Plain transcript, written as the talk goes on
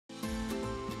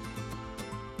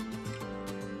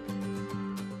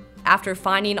After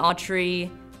finding Autry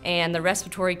and the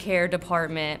respiratory care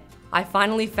department, I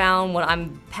finally found what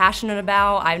I'm passionate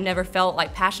about. I've never felt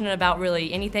like passionate about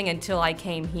really anything until I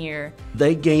came here.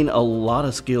 They gain a lot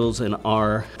of skills in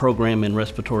our program in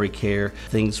respiratory care,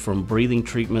 things from breathing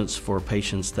treatments for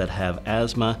patients that have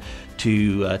asthma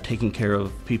to taking care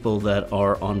of people that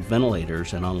are on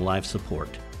ventilators and on life support.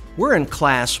 We're in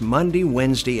class Monday,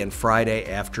 Wednesday, and Friday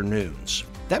afternoons.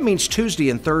 That means Tuesday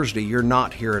and Thursday you're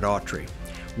not here at Autry.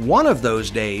 One of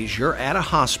those days you're at a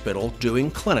hospital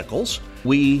doing clinicals.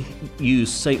 We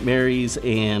use St. Mary's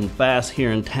and Bass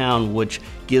here in town, which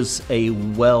gives a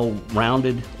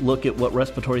well-rounded look at what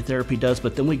respiratory therapy does,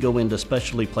 but then we go into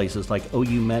specialty places like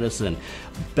OU Medicine.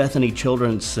 Bethany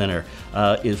Children's Center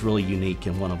is really unique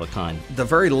and one of a kind. The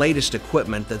very latest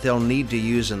equipment that they'll need to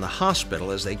use in the hospital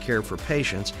as they care for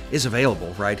patients is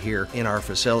available right here in our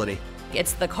facility.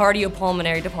 It's the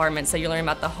cardiopulmonary department, so you're learning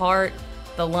about the heart,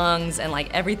 the lungs, and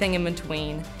like everything in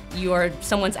between. You are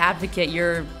someone's advocate.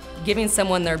 You're giving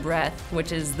someone their breath,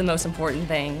 which is the most important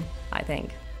thing, I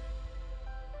think.